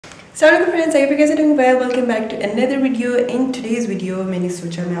Assalamualaikum friends, I hope you guys are doing well. Welcome back to another video. In today's video, मैंने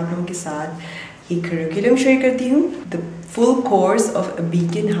सोचा मैं आप लोगों के साथ एक curriculum share करती हूँ. The full course of a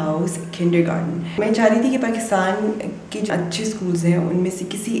Beacon House kindergarten. मैं चाह रही थी कि पाकिस्तान के जो अच्छे schools हैं उनमें से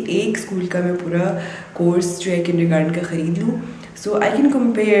किसी एक school का मैं पूरा course जो है kindergarten का ख़रीद लूँ. So I can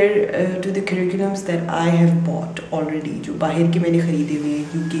compare to the curriculums that I have bought already. जो बाहर के मैंने ख़रीदे हुए हैं,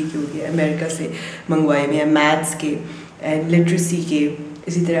 UK के हो गए, अमेरिका से मंगवाए हुए हैं, मैथ्स के and literacy के,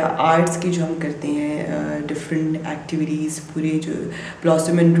 इसी तरह आर्ट्स के जो हम करते हैं डिफरेंट एक्टिविटीज़, पूरे जो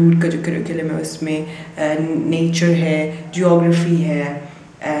ब्लॉसम एंड रूट का जो करिकुलम है उसमें नेचर है, जियोग्राफी है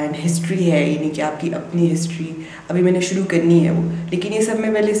एंड हिस्ट्री है, यानी कि आपकी अपनी हिस्ट्री अभी मैंने शुरू करनी है वो, लेकिन ये सब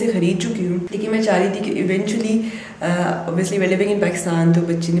मैं पहले से ख़रीद चुकी हूँ. लेकिन मैं चाह रही थी कि eventually obviously way living in Pakistan, तो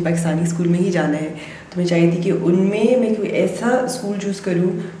बच्चे ने पाकिस्तानी स्कूल में ही जाना है, तो मैं चाही थी कि उनमें मैं कोई ऐसा स्कूल चूज़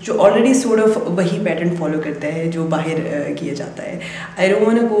करूँ जो ऑलरेडी सॉर्ट ऑफ वही पैटर्न फॉलो करता है जो बाहर किया जाता है. I don't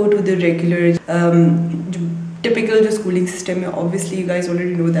want to go to the regular जो टिपिकल जो स्कूलिंग सिस्टम है. Obviously you guys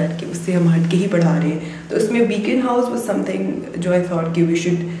already know that कि उससे हम हट के ही पढ़ा रहे हैं, तो उसमें बीकन हाउस वाज समथिंग जो आई थॉट कि we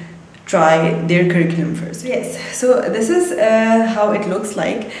should try their curriculum first. Yes, so this is how it looks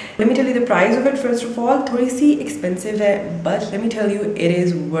like. Let me tell you the price of it first of all. थोड़ी सी expensive है, but let me tell you it is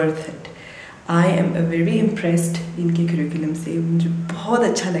worth it. I am very impressed इनके curriculum से, मुझे बहुत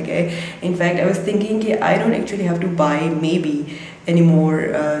अच्छा लगा है. In fact, I was thinking कि I don't actually have to buy maybe anymore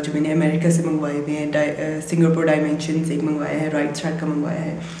जो मैंने अमेरिका से मंगवाए हुए हैं, Singapore Dimensions एक मंगवाया है, Right Start का मंगवाया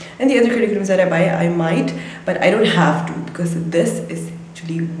है, and the other curriculums that I buy I might, but I don't have to because this is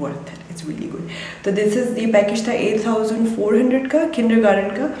actually worth it. It's really good. तो this is the package था 8400 का kindergarten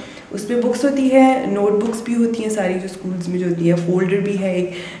का. उसमें बुक्स होती है, नोटबुक्स भी होती हैं सारी जो स्कूल्स में जो होती है, फोल्डर भी है एक,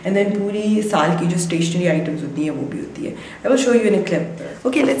 एंड देन पूरी साल की जो स्टेशनरी आइटम्स होती हैं वो भी होती है. I will show you in a clip.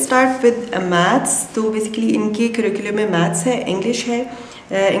 Okay, let's start with maths. तो बेसिकली इनके करिकुलम में मैथ्स है, इंग्लिश है,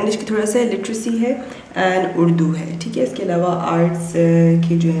 इंग्लिश की थोड़ा सा लिटरेसी है एंड उर्दू है, ठीक है. इसके अलावा आर्ट्स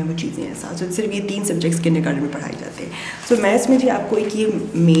की जो है वो चीज़ें हैं साथ. तो सिर्फ ये 3 सब्जेक्ट्स किंडरगार्टन में पढ़ाए जाते हैं. सो मैथ्स में जी आपको एक ये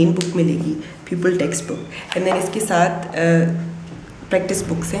मेन बुक मिलेगी, people text book, and then इसके साथ प्रैक्टिस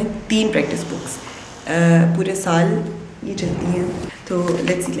बुक्स हैं, 3 प्रैक्टिस बुक्स पूरे साल ये चलती हैं. तो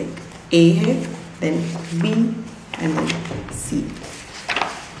लेट्स सी, लाइक ए है, then B and then C.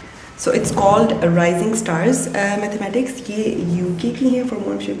 So it's called Rising Stars Mathematics. ये UK की है. For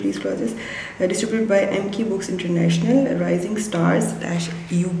more information please call this. Distributed by MK Books International.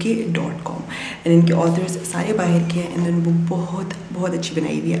 risingstars-uk.com. And इनके authors सारे बाहर के हैं, and then book बहुत बहुत अच्छी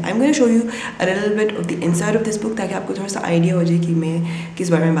बनाई हुई है. I'm going to show you a little bit of the inside of this book ताकि आपको थोड़ा सा आइडिया हो जाए कि मैं किस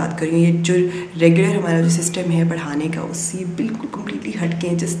बारे में बात कर रही हूँ. ये जो रेगुलर हमारा जो सिस्टम है पढ़ाने का उससे बिल्कुल कम्प्लीटली हट के,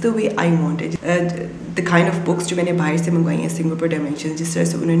 just the way I wanted. The kind of books जो मैंने बाहर से मंगवाई हैं, सिंगापुर डायमेंशन, जिस तरह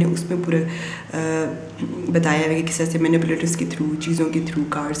से उन्होंने उसमें पूरा बताया है कि किस तरह से मैनिपुलेटर्स के थ्रू, चीज़ों के थ्रू,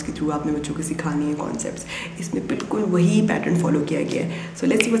 कार्ड्स के थ्रू आपने बच्चों को सिखानी है कॉन्सेप्ट्स, इसमें बिल्कुल वही पैटर्न फॉलो किया गया है. So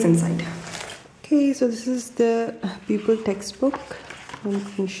let's see what's inside. Okay, so this is the people text book. I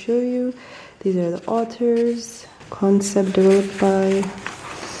can show you. These are the author's, concept developed by,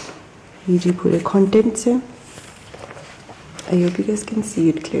 ये जी पूरे कॉन्टेंट्स हैं. I hope you guys can see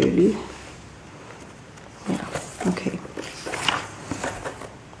it clearly. Okay,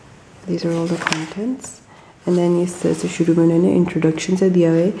 these are all the contents. And then इस तरह से शुरू में उन्होंने introduction से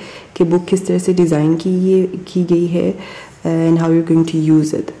दिया है कि बुक किस तरह से डिज़ाइन की गई है and how you're going to use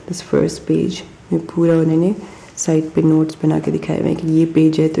it. This first page में पूरा उन्होंने साइड पे नोट्स बना के दिखाए हुए हैं कि ये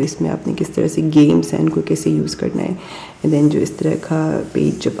पेज है तो इसमें आपने किस तरह से गेम्स हैं इनको कैसे यूज़ करना है. एंड देन जो इस तरह का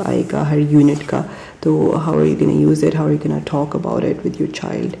पेज जब आएगा हर यूनिट का, तो how are you going to use it, how are you going to talk about it with your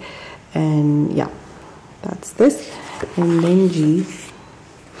child, and yeah, that's this. And then जी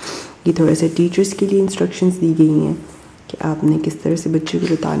ये थोड़ा सा टीचर्स के लिए इंस्ट्रक्शंस दी गई हैं कि आपने किस तरह से बच्चे को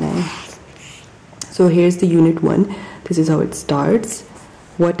बताना है. सो here's the unit 1. This is how it starts.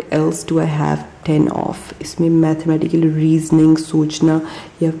 What else do I have 10 of? इसमें मैथमेटिकल रीजनिंग, सोचना,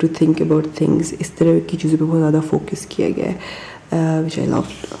 you have to think about things, इस तरह की चीज़ों पे बहुत ज़्यादा फोकस किया गया है, which I love,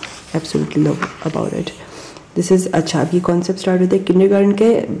 absolutely love about it. This is अच्छा. अब ये कॉन्सेप्ट स्टार्ट होता है किंडरगार्टन के.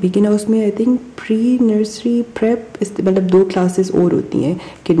 बिगिन हाउस में I think pre nursery prep मतलब 2 क्लासेस और होती हैं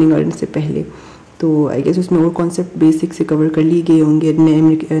किंडरगार्टन से पहले, तो आई गेस उसमें और कॉन्सेप्ट बेसिक से कवर कर लिए गए होंगे.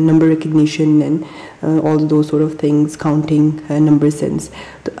 नंबर रिकग्निशन एंड ऑल दो sort of things, counting, number sense.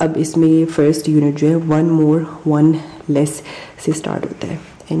 तो अब इसमें ये फर्स्ट यूनिट जो है 1 more 1 less से स्टार्ट होता है.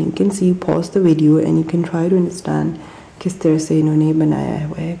 And you can see, pause the video and you can try to understand किस तरह से इन्होंने बनाया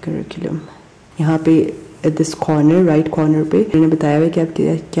हुआ है करिकुलम. यहाँ पे at this corner, right corner पे मैंने बताया हुआ है कि आप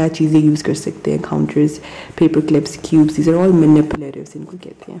क्या चीज़ें यूज़ कर सकते हैं. Counters, paper clips, cubes, these are all मैनिपुलेटिव्स इनको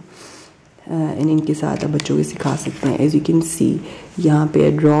कहते हैं. एंड इनके साथ आप बच्चों को सिखा सकते हैं. एज यू कैन सी यहाँ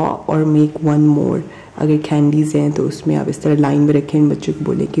पे ड्रॉ और मेक वन मोर. अगर कैंडीज़ हैं तो उसमें आप इस तरह लाइन में रखें, बच्चों को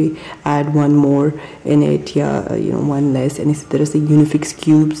बोले कि add one more in it या you know one less. And इसी तरह से यूनिफिक्स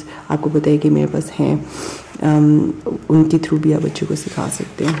क्यूब्स आपको पता है कि मेरे पास हैं, उनके थ्रू भी आप बच्चों को सिखा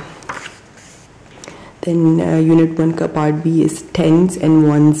सकते हैं. दैन यूनिट 1 का पार्ट बी इस टेंस एंड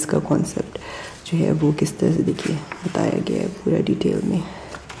वंस का कॉन्सेप्ट जो है वो किस तरह से देखिए बताया गया है पूरा डिटेल में.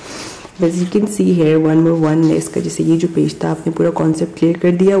 बस you can see here one more one less का जैसे ये जो पेज था आपने पूरा कॉन्सेप्ट क्लियर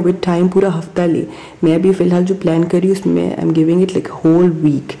कर दिया विद टाइम. पूरा हफ्ता ले. मैं अभी फ़िलहाल जो प्लान कर रही हूँ उसमें I am giving it like whole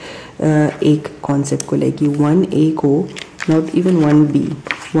week. एक कॉन्सेप्ट को लाइक 1A को, नॉट इवन 1B,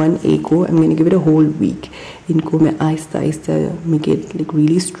 1A को I am going to give it a whole week. इनको मैं Aahista Aahista make it like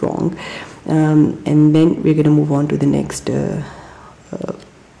really strong and then we are going to move on to the next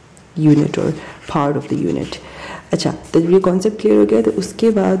unit और part of the unit. अच्छा, तो ये concept clear हो गया तो उसके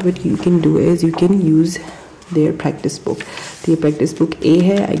बाद what you can do is you can use their practice book. तो ये प्रैक्टिस बुक ए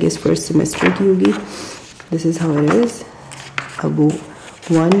है, आई गेस फर्स्ट सेमेस्टर की होगी. This is how it is. अब वो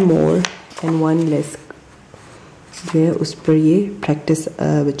one more and one less जो है उस पर ये प्रैक्टिस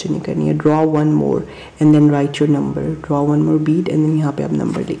बच्चों ने करनी है. Draw one more and then right your number. Draw one more beat and then यहाँ पे आप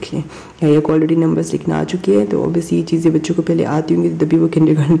नंबर लिख लें. या एक ऑलरेडी नंबर्स लिखना आ चुके हैं तो ऑब्वियसली ये चीज़ें बच्चों को पहले आती होंगी तभी वो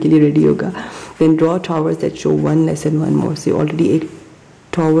किंडरगार्टन के लिए रेडी होगा. Then draw towers that show one less and one more. से ऑलरेडी एक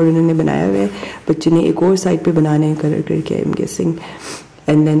टावर उन्होंने बनाया हुआ है, बच्चे ने एक और साइड पर बनाना है कलर करके I am guessing.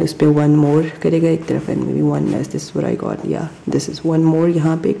 And then उस पर वन मोर करेगा एक तरफ and may be one less. This what I got. या दिस इज़ वन मोर.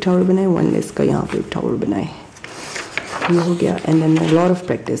 यहाँ पे एक टावर बनाए, वन लेस का यहाँ पे एक टावर बनाए. ये हो गया. And then lot of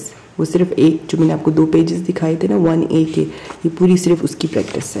practice. वो सिर्फ एक जो मैंने आपको 2 पेजेस दिखाए थे ना 1A के, ये पूरी सिर्फ उसकी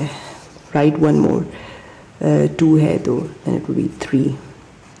प्रैक्टिस है. Right one more. 2 है तो then it will be 3.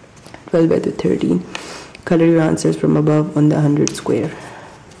 12 by 13. Color your answers from above on the 100 square.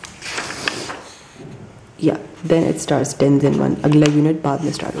 या देन इट स्टार्ट्स 10 and 1. अगला यूनिट बाद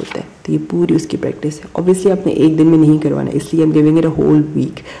में स्टार्ट होता है. तो ये पूरी उसकी प्रैक्टिस है. ऑब्वियसली आपने एक दिन में नहीं करवाना, इसलिए हम giving it a whole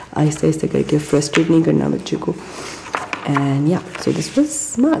week. Aahista Aahista करके फ्रस्ट्रेट नहीं करना बच्चे को. And yeah, so this was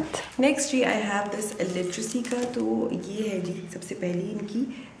math. Next ji I have this literacy का. तो ये है जी सबसे पहली इनकी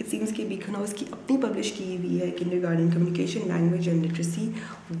it seems कि BEACONHOUSE की अपनी पब्लिश की हुई है Kindergarten Communication Language and Literacy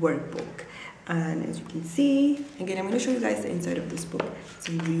Workbook. And as you can see, again I'm going to show you guys the inside of this book. It's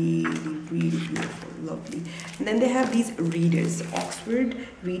really beautiful, lovely. And then they have these readers, Oxford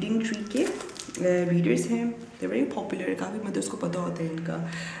Reading Tree के readers हैं. They very popular. काफ़ी mother's को पता होता है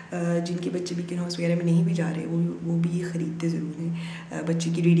इनका. जिनके बच्चे BEACONHOUSE वगैरह में नहीं भी जा रहे वो भी ये ख़रीदते ज़रूर हैं बच्चे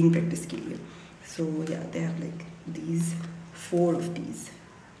की रीडिंग प्रैक्टिस के लिए. सो या they have like these 4 of these.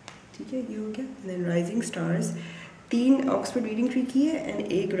 ठीक है, ये हो गया. Then rising stars 3 Oxford reading tree की है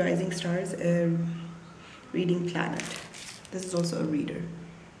एंड एक rising stars reading planet. This is also a reader.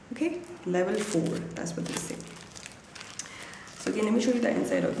 Okay, level 4, that's what they say. So again, let me show you the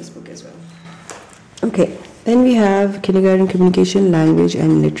inside of this book as well. Okay, then we have Kindergarten Communication Language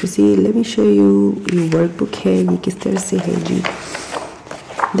and Literacy. Let me show you your workbook है. ये किस तरह से है जी.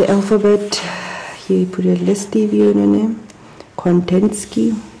 The alphabet, ये पूरी list दी हुई है उन्होंने contents की.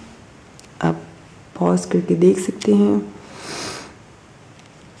 आप पॉज करके देख सकते हैं.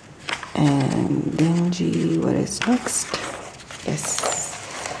 And then ji what is next? Yes,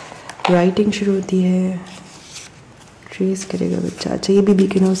 writing शुरू होती है. ट्रेस करेगा बच्चा. अच्छा, ये भी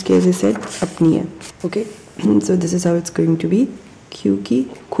BEACONHOUSE की एज ए सेट अपनी है. Okay, so this is how it's going to be. Q की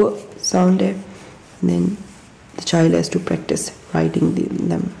खो साउंड है. Then the child has to practice writing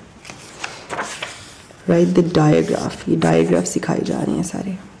them. Right the digraph. ये डायग्राफ सिखाए जा रहे हैं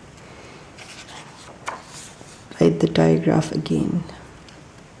सारे. Right the digraph again.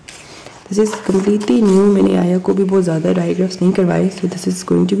 This is completely new. मैंने आया को भी बहुत ज़्यादा डायग्राफ्स नहीं करवाए, so this is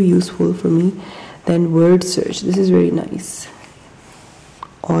going to be useful for me. Then word search. This is very nice.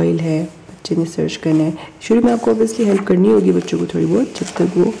 Oil है, बच्चे ने सर्च करना है. शुरू में आपको obviously हेल्प करनी होगी बच्चों को थोड़ी बहुत जब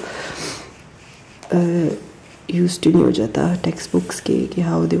तक वो used to नहीं हो जाता टेक्स्ट बुक्स के कि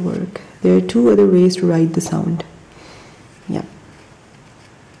how they work. There are 2 other ways to write the sound.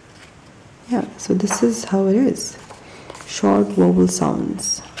 Yeah, so this is how it is. Short vowel sounds.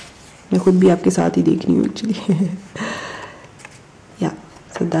 मैं खुद भी आपके साथ ही देख रही हूँ actually. Yeah,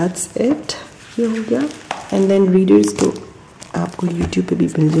 so that's it. ये हो गया. एंड देन रीडर्स तो आपको यूट्यूब पे भी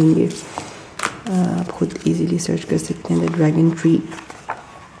मिल जाएंगे, आप खुद इजीली सर्च कर सकते हैं. The dragon tree.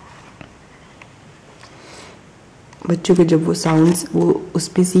 बच्चों को जब वो साउंड्स वो उस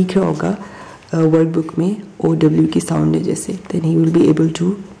पर सीख रहा होगा वर्कबुक में OW की साउंड है जैसे, then he will be able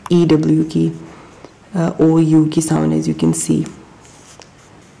to EW की OU की sound as you can see.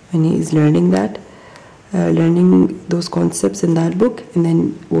 When he is learning that learning those concepts in that book, and then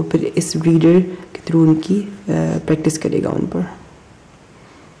वो फिर इस reader के through उनकी practice करेगा उन पर.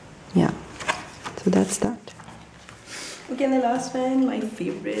 Yeah, so that's that. Okay, and the last one, my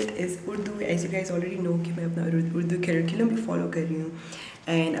favorite is Urdu. As you guys already know कि मैं अपना Urdu curriculum भी follow कर रही हूँ.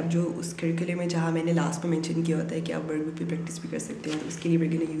 And अब जो उस curriculum में जहाँ मैंने last में mention किया होता है कि आप workbook पे practice भी कर सकते हैं, तो उसके लिए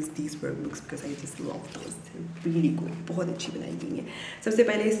we're gonna use these workbooks because I just love those. Really good, बहुत अच्छी बनाई गई हैं. सबसे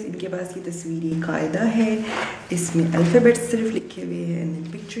पहले इनके पास ये तस्वीरी कायदा है, इसमें alphabets सिर्फ लिखे हुए हैं, and then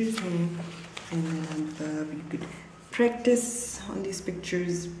pictures हैं, and then you could practice on these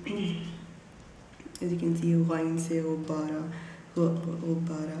pictures. As you can see, ghain से ghubbara.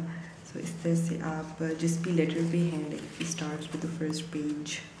 So इस तरह से आप जिस भी letter पे हैं, like if it starts with the first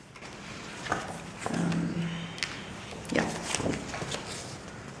page, yeah.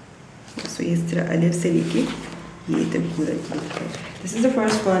 So इस तरह अलिफ से लेके ये तक पूरा है. This is the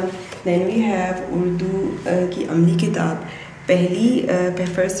first one. Then we have Urdu की अमली किताब, पहली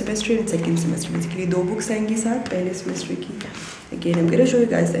first semester and second semester. Basically 2 books आएंगी साथ पहले सेमेस्टर की. Again, I'm gonna show you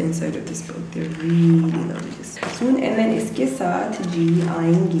guys the inside of this book. They're really lovely. Soon, and then इसके साथ जी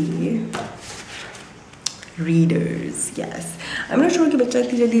आएंगे readers. Yes, I'm not sure कि बच्चा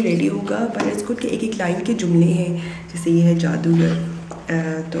इतनी जल्दी रेडी होगा, but it's good कि एक लाइन के जुमले हैं. जैसे ये है जादूगर,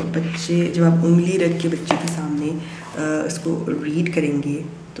 तो बच्चे जब आप उंगली रख के बच्चे के सामने इसको रीड करेंगे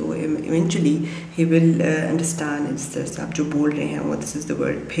तो eventually he will understand. जिस तरह से आप जो बोल रहे हैं, what this is the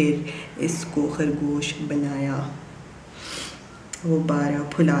word. फिर इसको खरगोश बनाया, वो बारा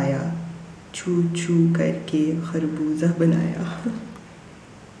फुलाया, छू छू करके खरबूजा बनाया.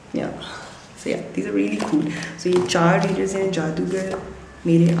 Yeah, so yeah, these are really cool. So ये 4 readers हैं, जादूगर,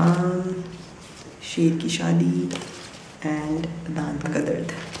 मेरे आम, शेर की शादी, and दांत का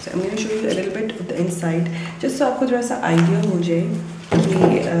दर्द. So I'm going to show you a little bit of the inside, just so आपको थोड़ा सा idea हो जाए कि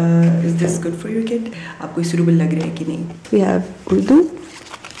is this good for your kid, आपको suitable लग रहा है कि नहीं. We have Urdu.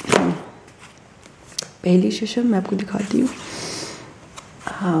 पहली सेशन मैं आपको दिखाती हूँ.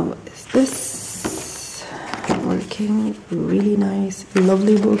 How is this working? Really nice,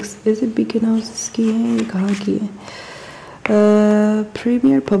 lovely books. Is it BEACONHOUSE की हैं? ये कहाँ की है?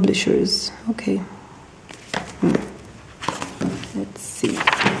 Premier Publishers. Okay. Let's see.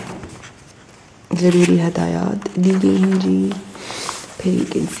 ज़रूरी हदायत दी गई हैं जी. फिर you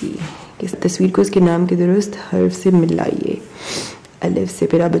can see इस तस्वीर को इसके नाम के दुरुस्त हर्फ से मिलाइए. अलिफ से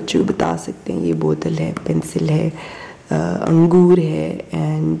फिर आप बच्चों को बता सकते हैं ये बोतल है, पेंसिल है, अंगूर है,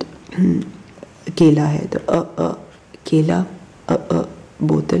 एंड केला है. तो केला,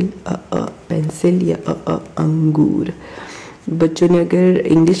 बोतल, पेंसिल या अंगूर. बच्चों ने अगर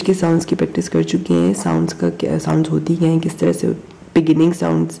इंग्लिश के साउंड्स की प्रैक्टिस कर चुकी हैं, साउंड्स का क्या साउंड्स होती हैं, किस तरह से बिगिनिंग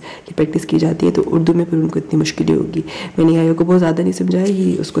साउंड्स की प्रैक्टिस की जाती है, तो उर्दू में फिर उनको इतनी मुश्किलें होगी. मैंने याया को बहुत ज़्यादा नहीं समझाया,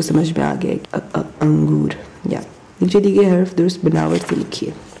 ही उसको समझ में आ गया. अंगूर. या नीचे दी गई हर्फ दुरुस्त बनावट से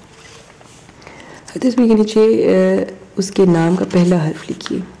लिखिए. तस्वीर के नीचे उसके नाम का पहला हर्फ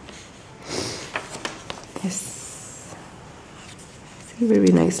लिखिए. Yes, see,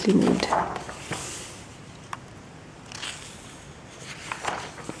 very nicely made.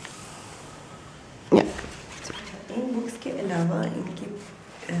 Yeah. इन बुक्स के अलावा इनके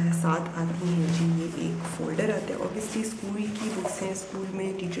साथ आती हैं जी ये एक फ़ोल्डर आता है. ऑब्वियसली स्कूल की बुक्स हैं, स्कूल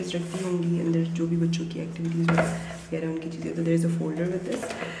में टीचर्स रखती होंगी अंदर जो भी बच्चों की एक्टिविटीज़ वगैरह उनकी चीज़ें. तो there is a folder with this.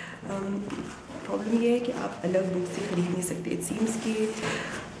 Problem ये है कि आप अलग बुक से ख़रीद नहीं सकते. इट सीम्स कि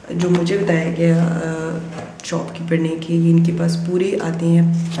जो मुझे बताया गया शॉपकीपर ने कि ये इनके पास पूरे आते हैं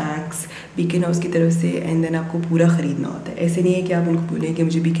पैक्स बीकन हाउस की तरफ से, एंड देन आपको पूरा ख़रीदना होता है. ऐसे नहीं है कि आप उनको बोलें कि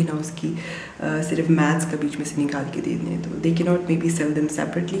मुझे बीकन हाउस की सिर्फ मैथ्स का बीच में से निकाल के दे दें, तो they can not may be sell them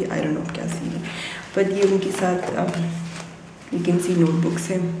separately. I don't know क्या सीन है, बट ये उनके साथ यू कैन सी नोटबुक्स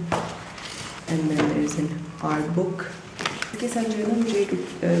हैं, and then there is an art book. इसके साथ जो है ना मुझे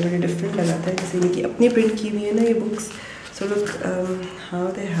बड़ा डिफरेंट लगा था, जैसे इनकी अपनी प्रिंट की हुई है ना ये books. So look how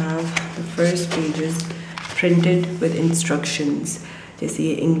they have the first pages printed with instructions. जैसे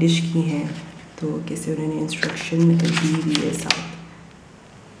ये इंग्लिश की हैं तो कैसे उन्होंने इंस्ट्रक्शन दी हुई है साथ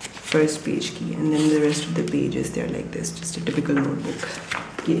फर्स्ट पेज की, and then the rest of the pages they are like this, just a typical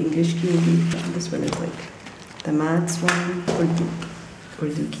notebook. ये इंग्लिश की होगी, this one is like the maths one.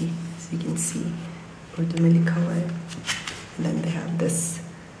 Urdu की, so you can see Urdu में लिखा हुआ है, and then they have this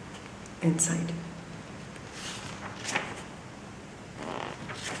inside.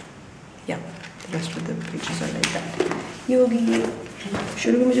 Yeah, the rest of the pages are like that. ये होगी.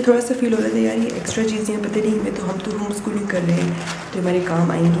 शुरू में मुझे थोड़ा सा फील हो रहा था यार ये एक्स्ट्रा चीज़ें पता नहीं मैं तो हम तो होम स्कूलिंग कर रहे हैं तो हमारे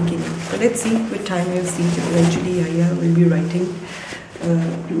काम आएंगी कि नहीं. But let's see with time we will see eventually Yahya will be writing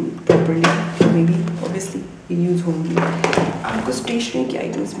properly, may be obviously ये यूज़ होंगी. आपको स्टेशनरी की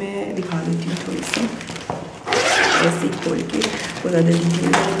आइटम्स में दिखा देती हूँ थोड़ी सी. ऐसे ही खोल के वो ज़्यादा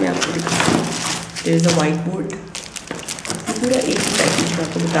डिटेल मैं आपको दिखाती हूँ। There is a white board, पूरा एक ही पैकेज मैं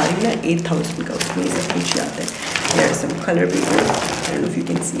आपको बता रही हूँ ना, 8000 का, उसमें सब कुछ आता है। There are some colour papers, I don't know if you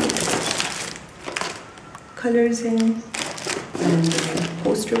can see it, colours हैं एंड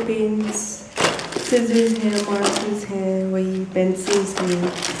पोस्टर पेंट्स, सिजर्स हैं, मार्कर्स हैं, वही पेंसिल्स हैं,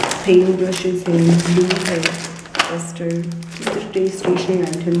 पेंट ब्रशेस हैं, ग्लू है, डस्टर, स्टेशनरी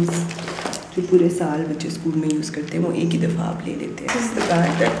आइटम्स जो पूरे साल बच्चे स्कूल में यूज़ करते हैं वो एक ही दफ़ा आप ले लेते हैं। This is the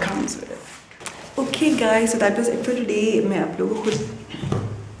bag that comes with it. Okay guys, so that was it for today. मैं आप लोगों को खुद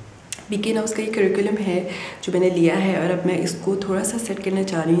बीकन हाउस का ये करिकुलम है जो मैंने लिया है और अब मैं इसको थोड़ा सा सेट करना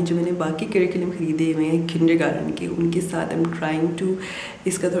चाह रही हूँ। जो मैंने बाकी करिकुलम ख़रीदे हुए हैं किंडरगार्टन के, उनके साथ आई एम ट्राइंग टू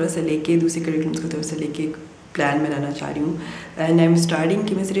इसका थोड़ा सा लेके दूसरे करिकुलम्स को थोड़ा सा लेके प्लान बनाना चाह रही हूँ। एंड आई एम स्टार्टिंग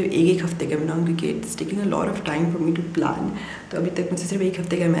कि मैं सिर्फ एक हफ्ते का बनाऊँ क्योंकि it's taking a lot of time for me to plan. तो अभी तक मुझसे सिर्फ एक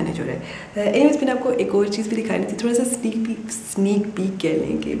हफ्ते का मैनेज हो रहा है। एनीवेज मैंने आपको एक और चीज़ भी दिखानी थी, थोड़ा सा स्नीक पीक कह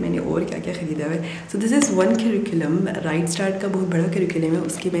लें कि मैंने और क्या क्या ख़रीदा हुआ है। So this is one curriculum, right start का बहुत बड़ा करिकुलम है।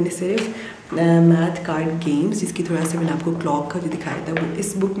 उसकी मैंने सिर्फ मैथ कार्ड गेम्स, जिसकी थोड़ा सा मैंने आपको क्लॉक का जो दिखाया था वो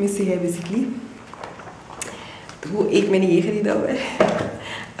इस बुक में से है बेसिकली। तो वो एक मैंने ये ख़रीदा हुआ है।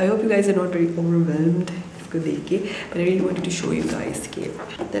 I hope you guys are not very overwhelmed को देख के, but I really wanted to show you guys के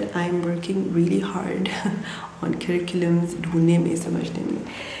that I am working really hard on curriculums, ढूंढने में, समझने में।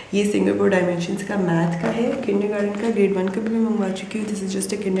 ये सिंगापुर डायमेंशंस का मैथ का है, किंडरगार्टन का, ग्रेड 1 का भी मैं मंगवा चुकी हूँ। This is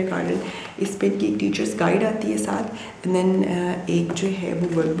just a kindergarten. इस पे की एक टीचर्स गाइड आती है साथ, एंड देन एक जो है वो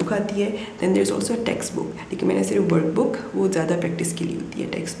वर्कबुक आती है, then there is also a text book. लेकिन मैंने सिर्फ वर्कबुक, वो ज़्यादा प्रैक्टिस के लिए होती है,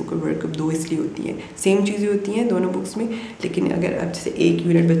 टेक्स्ट बुक और वर्कबुक दो इसलिए होती हैं। सेम चीज़ें होती हैं दोनों बुक्स में, लेकिन अगर आप जैसे एक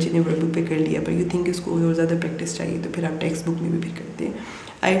यूनिट बच्चे ने वर्कबुक पे कर लिया पर यू थिंक इसको और ज़्यादा प्रैक्टिस चाहिए तो फिर आप टेक्स्ट बुक में भी फिर करते हैं।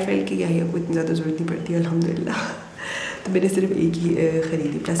 आई फेल कि यही आपको इतनी ज़्यादा ज़रूरत नहीं पड़ती है अल्हम्दुलिल्लाह। तो मैंने सिर्फ एक ही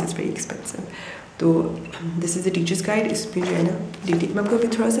ख़रीदी, प्लस इट्स वेरी एक्सपेंसिव। तो this is the teachers guide. इसमें जो है ना डिटेल मैं आपको अभी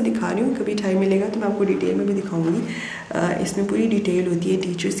थोड़ा सा दिखा रही हूँ, कभी टाइम मिलेगा तो मैं आपको डिटेल में भी दिखाऊंगी। इसमें पूरी डिटेल होती है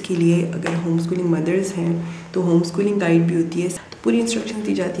टीचर्स के लिए। अगर होम स्कूलिंग मदर्स हैं तो होम स्कूलिंग गाइड भी होती है, तो पूरी इंस्ट्रक्शन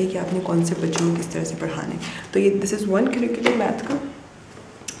दी जाती है कि आपने कौन से बच्चों को किस तरह से पढ़ाना है। तो ये this is one curriculum math का।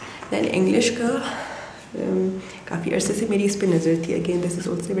 दैन इंग्लिश का काफ़ी अरसे से मेरी इस पर नज़र थी। Again this is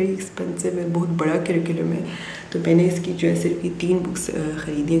also very expensive है, बहुत बड़ा करिकुलम है। तो मैंने इसकी जो है सिर्फ ये 3 बुक्स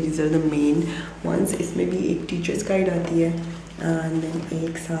ख़रीदी हैं, जिस द मेन वंस। इसमें भी एक टीचर्स गाइड आती है एंड देन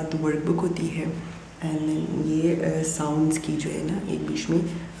एक साथ वर्कबुक होती है, एंड देन ये साउंड्स की जो है ना एक बीच में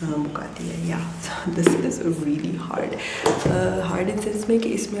बुक आती है। या this is really hard in sense में कि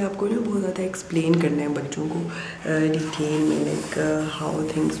इसमें आपको ना बहुत ज़्यादा एक्सप्लेन करना है बच्चों को डिटेल में, like how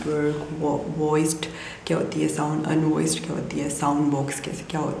things work, voiced क्या होती है साउंड, अनवॉइस्ड क्या होती है साउंड, बॉक्स कैसे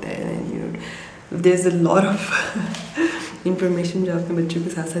क्या होता है, you know there is a lot of information जो आपने बच्चों के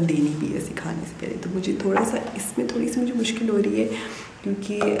साथ साथ देनी भी है सिखाने से पहले। तो मुझे थोड़ा सा इसमें थोड़ी सी मुझे मुश्किल हो रही है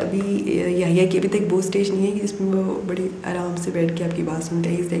क्योंकि अभी याह्या की अभी तक वो स्टेज नहीं है कि जिसमें वो बड़ी आराम से बैठ के आपकी बात सुनते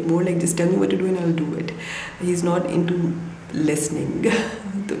हैं। Is like more like just tell me what to do and I will do it. He is not into listening.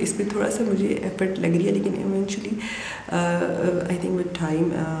 तो इसमें थोड़ा सा मुझे एफर्ट लग रही है, लेकिन eventually I think with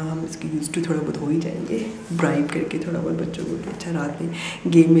time हम इसकी यूज़ टू थोड़ा बहुत हो ही जाएंगे, ब्राइब करके थोड़ा बहुत बच्चों को। अच्छा रात में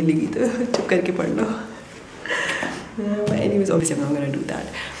गेम मिलेगी तो चुप करके पढ़ लो। Anyways obviously I am not gonna do that,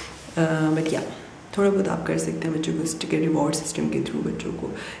 but या थोड़ा बहुत आप कर सकते हैं बच्चों को स्टिकर रिवॉर्ड सिस्टम के थ्रू बच्चों को,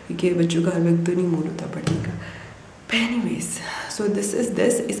 क्योंकि बच्चों का हर वक्त तो नहीं मूड होता पढ़ने का। Anyways so this is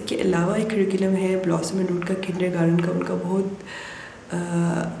this. इसके अलावा एक करिकुलम है ब्लॉसम एंड रूट का, किंडरगार्टन का, उनका बहुत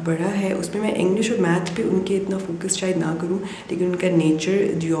बड़ा है। उसमें मैं इंग्लिश और मैथ पे उनके इतना फोकस शायद ना करूं, लेकिन उनका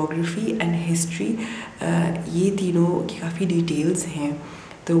नेचर, जियोग्राफी एंड हिस्ट्री, ये तीनों की काफ़ी डिटेल्स हैं।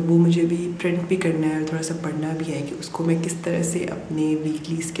 तो वो मुझे भी प्रिंट भी करना है और थोड़ा सा पढ़ना भी है कि उसको मैं किस तरह से अपने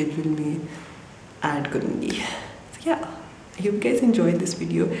वीकली स्केड्यूल में ऐड करूँगी। क्या I hope guys enjoy this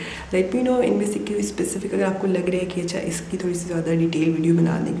video. Let me know इनमें से कोई स्पेसिफिक अगर आपको लग रहा है कि अच्छा इसकी थोड़ी सी ज़्यादा डिटेल वीडियो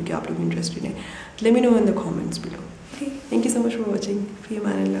बना दें क्योंकि आप लोग इंटरेस्टेड हैं। Let me know in the comments below. Okay, thank you so much for watching. Fee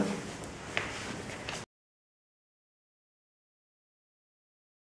Aman Allah.